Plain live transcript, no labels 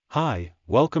Hi,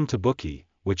 welcome to Bookie,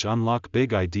 which unlock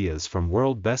big ideas from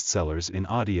world bestsellers in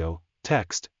audio,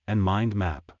 text, and mind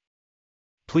map.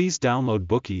 Please download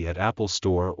Bookie at Apple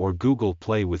Store or Google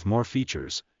Play with more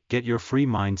features. Get your free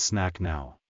mind snack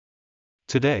now.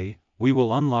 Today, we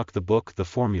will unlock the book The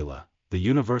Formula, The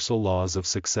Universal Laws of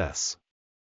Success.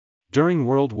 During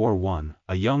World War I,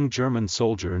 a young German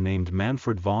soldier named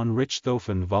Manfred von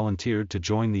Richthofen volunteered to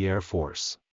join the Air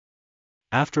Force.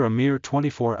 After a mere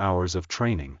 24 hours of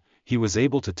training, he was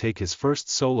able to take his first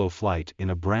solo flight in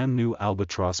a brand new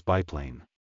Albatros biplane.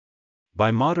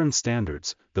 By modern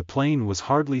standards, the plane was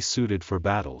hardly suited for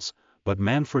battles, but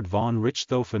Manfred von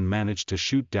Richthofen managed to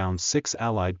shoot down 6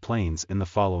 Allied planes in the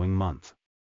following month.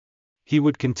 He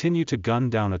would continue to gun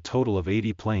down a total of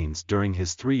 80 planes during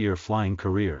his 3-year flying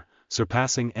career,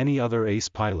 surpassing any other ace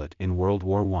pilot in World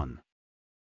War I.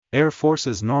 Air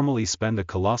forces normally spend a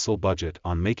colossal budget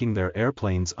on making their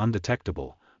airplanes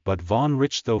undetectable, but von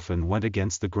Richthofen went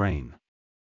against the grain.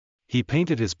 He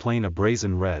painted his plane a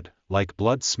brazen red, like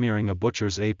blood smearing a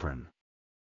butcher's apron.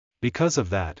 Because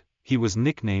of that, he was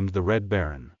nicknamed the Red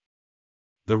Baron.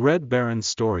 The Red Baron's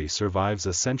story survives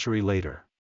a century later.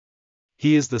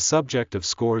 He is the subject of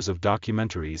scores of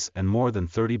documentaries and more than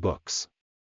 30 books.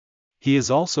 He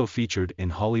is also featured in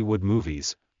Hollywood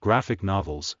movies, graphic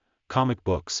novels, comic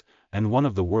books, and one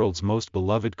of the world's most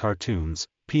beloved cartoons,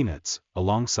 Peanuts,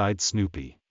 alongside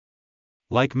Snoopy.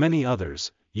 Like many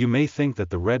others, you may think that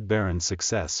the Red Baron's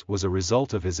success was a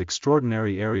result of his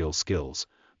extraordinary aerial skills,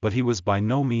 but he was by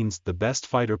no means the best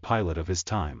fighter pilot of his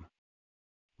time.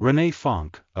 René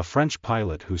Fonck, a French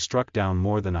pilot who struck down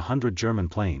more than 100 German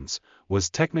planes, was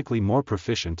technically more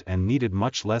proficient and needed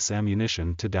much less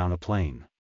ammunition to down a plane.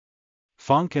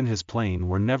 Fonck and his plane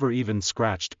were never even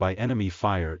scratched by enemy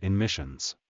fire in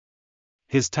missions.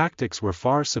 His tactics were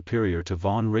far superior to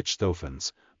von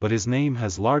Richthofen's, but his name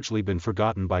has largely been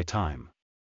forgotten by time.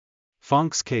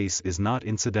 Fonck's case is not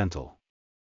incidental.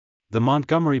 The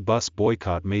Montgomery bus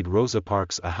boycott made Rosa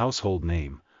Parks a household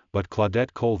name, but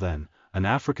Claudette Colvin, an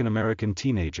African-American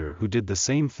teenager who did the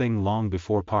same thing long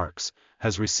before Parks,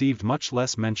 has received much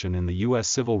less mention in the U.S.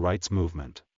 civil rights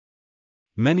movement.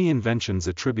 Many inventions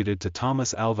attributed to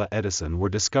Thomas Alva Edison were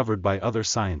discovered by other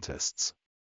scientists.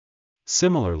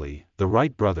 Similarly, the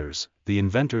Wright brothers, the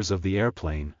inventors of the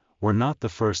airplane, were not the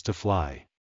first to fly.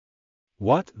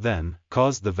 What, then,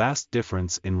 caused the vast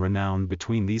difference in renown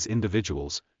between these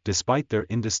individuals, despite their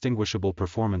indistinguishable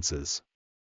performances?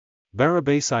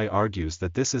 Barabási argues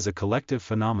that this is a collective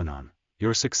phenomenon.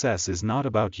 Your success is not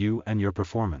about you and your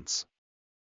performance.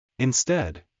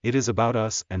 Instead, it is about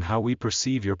us and how we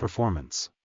perceive your performance.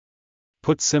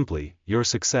 Put simply, your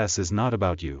success is not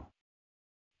about you.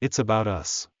 It's about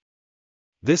us.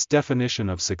 This definition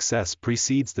of success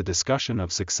precedes the discussion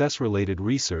of success-related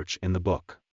research in the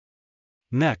book.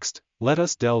 Next, let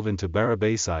us delve into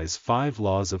Barabási's 5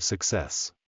 laws of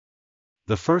success.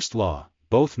 The first law,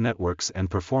 both networks and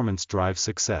performance drive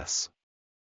success.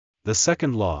 The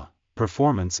second law,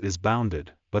 performance is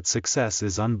bounded, but success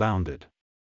is unbounded.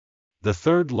 The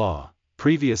third law,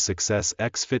 previous success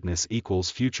x fitness equals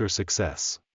future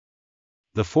success.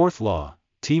 The fourth law,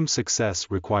 team success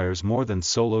requires more than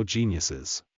solo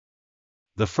geniuses.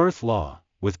 The fifth law,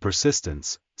 with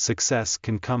persistence, success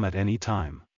can come at any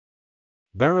time.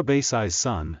 Barabási's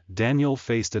son, Daniel,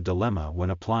 faced a dilemma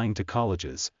when applying to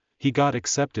colleges. He got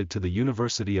accepted to the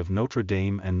University of Notre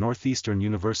Dame and Northeastern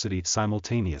University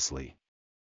simultaneously.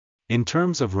 In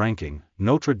terms of ranking,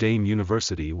 Notre Dame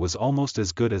University was almost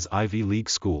as good as Ivy League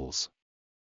schools.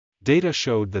 Data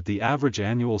showed that the average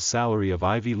annual salary of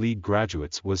Ivy League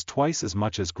graduates was twice as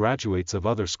much as graduates of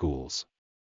other schools.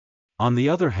 On the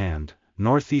other hand,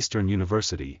 Northeastern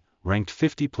University, ranked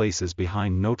 50 places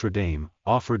behind Notre Dame,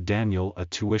 offered Daniel a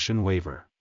tuition waiver.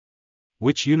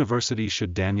 Which university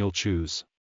should Daniel choose?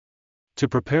 To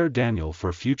prepare Daniel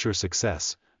for future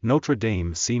success, Notre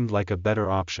Dame seemed like a better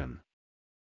option.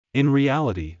 In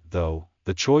reality, though,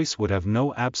 the choice would have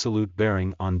no absolute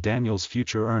bearing on Daniel's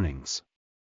future earnings.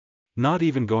 Not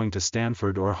even going to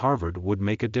Stanford or Harvard would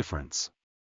make a difference.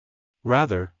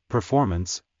 Rather,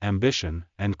 performance, ambition,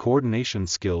 and coordination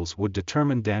skills would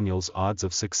determine Daniel's odds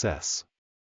of success.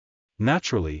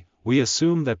 Naturally, we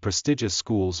assume that prestigious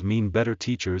schools mean better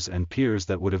teachers and peers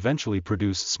that would eventually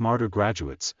produce smarter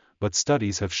graduates, but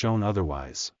studies have shown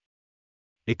otherwise.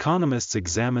 Economists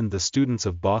examined the students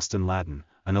of Boston Latin,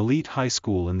 an elite high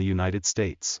school in the United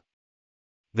States.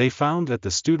 They found that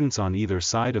the students on either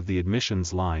side of the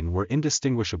admissions line were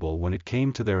indistinguishable when it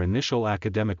came to their initial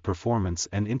academic performance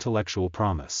and intellectual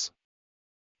promise.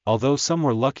 Although some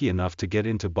were lucky enough to get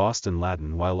into Boston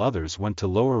Latin while others went to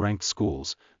lower-ranked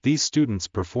schools, these students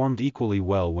performed equally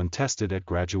well when tested at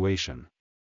graduation.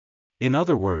 In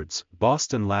other words,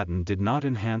 Boston Latin did not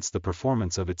enhance the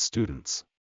performance of its students.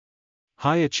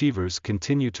 High achievers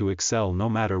continue to excel no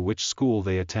matter which school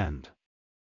they attend.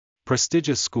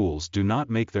 Prestigious schools do not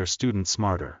make their students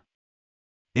smarter.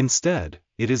 Instead,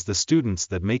 it is the students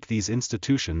that make these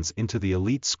institutions into the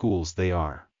elite schools they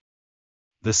are.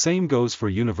 The same goes for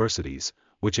universities,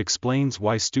 which explains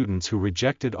why students who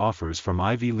rejected offers from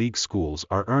Ivy League schools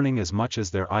are earning as much as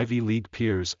their Ivy League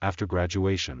peers after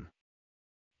graduation.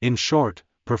 In short,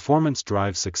 performance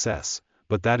drives success,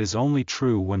 but that is only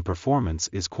true when performance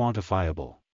is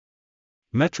quantifiable.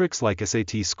 Metrics like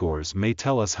SAT scores may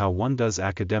tell us how one does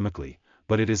academically,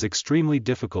 but it is extremely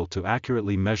difficult to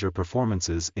accurately measure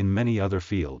performances in many other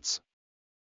fields.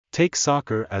 Take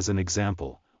soccer as an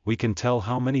example. We can tell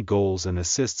how many goals and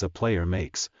assists a player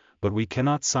makes, but we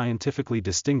cannot scientifically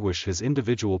distinguish his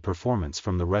individual performance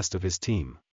from the rest of his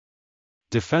team.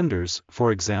 Defenders,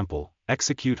 for example,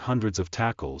 execute hundreds of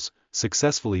tackles,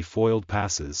 successfully foiled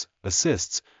passes,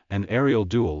 assists, and aerial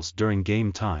duels during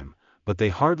game time, but they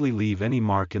hardly leave any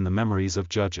mark in the memories of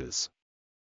judges.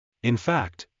 In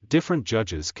fact, different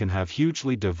judges can have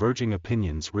hugely diverging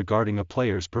opinions regarding a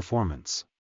player's performance.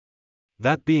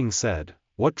 That being said,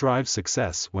 what drives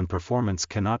success when performance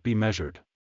cannot be measured?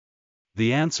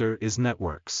 The answer is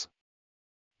networks.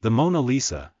 The Mona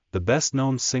Lisa, the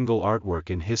best-known single artwork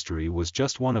in history, was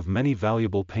just one of many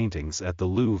valuable paintings at the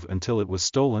Louvre until it was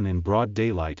stolen in broad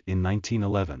daylight in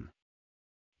 1911.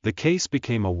 The case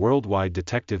became a worldwide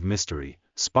detective mystery,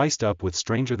 spiced up with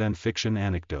stranger-than-fiction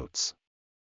anecdotes.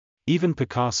 Even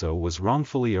Picasso was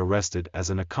wrongfully arrested as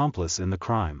an accomplice in the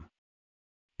crime.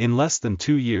 In less than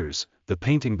 2 years, the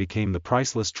painting became the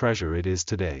priceless treasure it is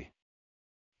today.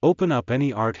 Open up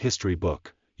any art history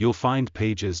book, you'll find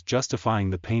pages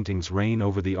justifying the painting's reign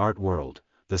over the art world,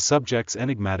 the subject's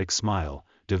enigmatic smile,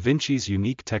 Da Vinci's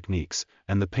unique techniques,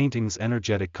 and the painting's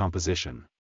energetic composition.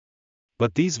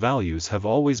 But these values have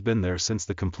always been there since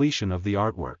the completion of the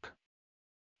artwork.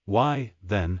 Why,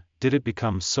 then, did it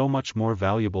become so much more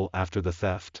valuable after the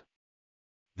theft?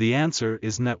 The answer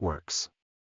is networks.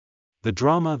 The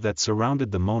drama that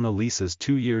surrounded the Mona Lisa's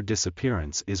 2-year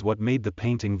disappearance is what made the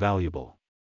painting valuable.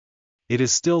 It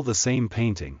is still the same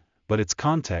painting, but its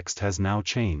context has now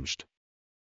changed.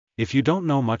 If you don't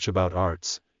know much about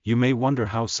arts, you may wonder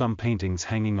how some paintings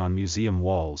hanging on museum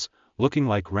walls, looking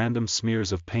like random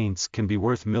smears of paints, can be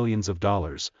worth millions of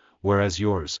dollars, whereas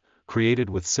yours, created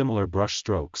with similar brush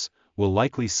strokes, will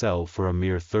likely sell for a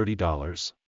mere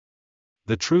 $30.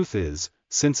 The truth is,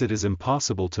 since it is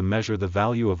impossible to measure the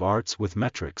value of arts with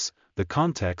metrics, the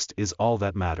context is all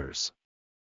that matters.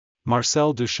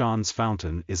 Marcel Duchamp's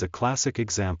fountain is a classic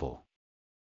example.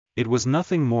 It was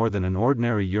nothing more than an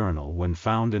ordinary urinal when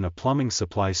found in a plumbing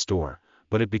supply store,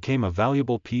 but it became a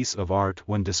valuable piece of art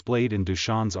when displayed in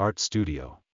Duchamp's art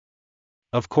studio.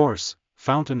 Of course,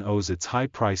 fountain owes its high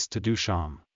price to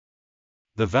Duchamp.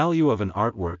 The value of an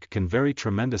artwork can vary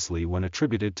tremendously when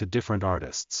attributed to different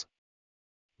artists.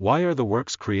 Why are the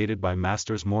works created by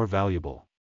masters more valuable?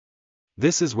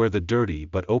 This is where the dirty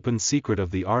but open secret of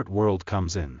the art world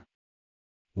comes in.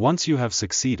 Once you have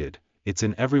succeeded, it's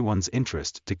in everyone's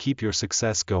interest to keep your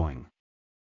success going.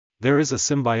 There is a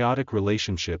symbiotic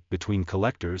relationship between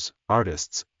collectors,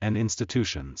 artists, and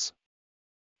institutions.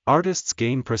 Artists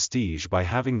gain prestige by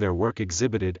having their work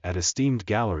exhibited at esteemed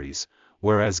galleries,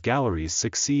 whereas galleries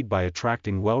succeed by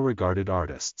attracting well-regarded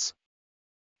artists.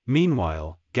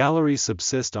 Meanwhile, galleries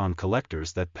subsist on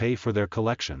collectors that pay for their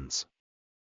collections.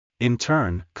 In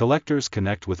turn, collectors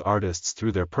connect with artists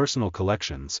through their personal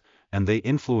collections, and they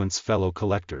influence fellow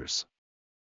collectors.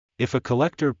 If a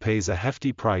collector pays a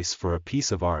hefty price for a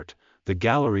piece of art, the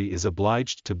gallery is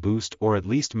obliged to boost or at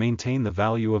least maintain the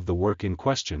value of the work in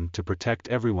question to protect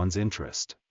everyone's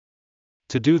interest.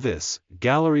 To do this,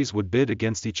 galleries would bid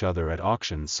against each other at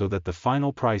auctions so that the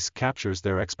final price captures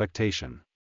their expectation.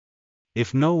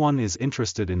 If no one is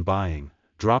interested in buying,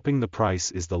 dropping the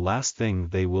price is the last thing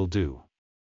they will do.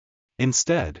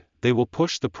 Instead, they will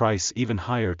push the price even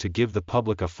higher to give the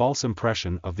public a false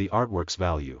impression of the artwork's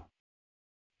value.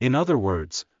 In other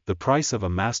words, the price of a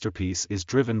masterpiece is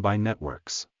driven by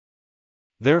networks.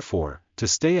 Therefore, to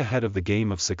stay ahead of the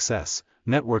game of success,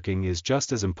 networking is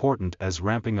just as important as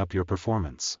ramping up your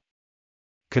performance.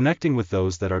 Connecting with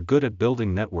those that are good at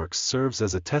building networks serves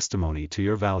as a testimony to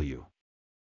your value.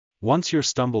 Once you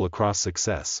stumble across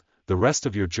success, the rest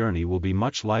of your journey will be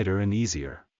much lighter and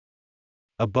easier.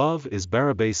 Above is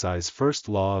Barabási's first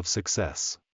law of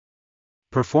success.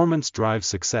 Performance drives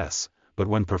success, but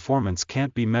when performance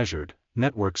can't be measured,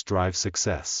 networks drive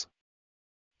success.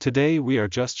 Today we are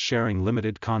just sharing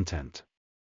limited content.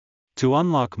 To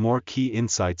unlock more key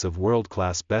insights of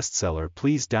world-class bestseller,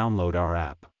 please download our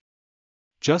app.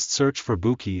 Just search for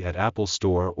Bookey at Apple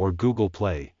Store or Google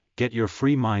Play. Get your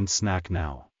free mind snack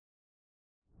now.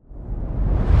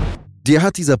 Dir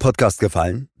hat dieser Podcast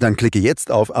gefallen? Dann klicke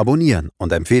jetzt auf Abonnieren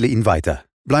und empfehle ihn weiter.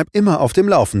 Bleib immer auf dem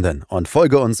Laufenden und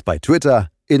folge uns bei Twitter,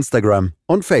 Instagram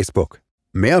und Facebook.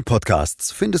 Mehr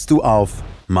Podcasts findest du auf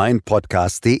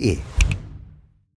meinpodcast.de.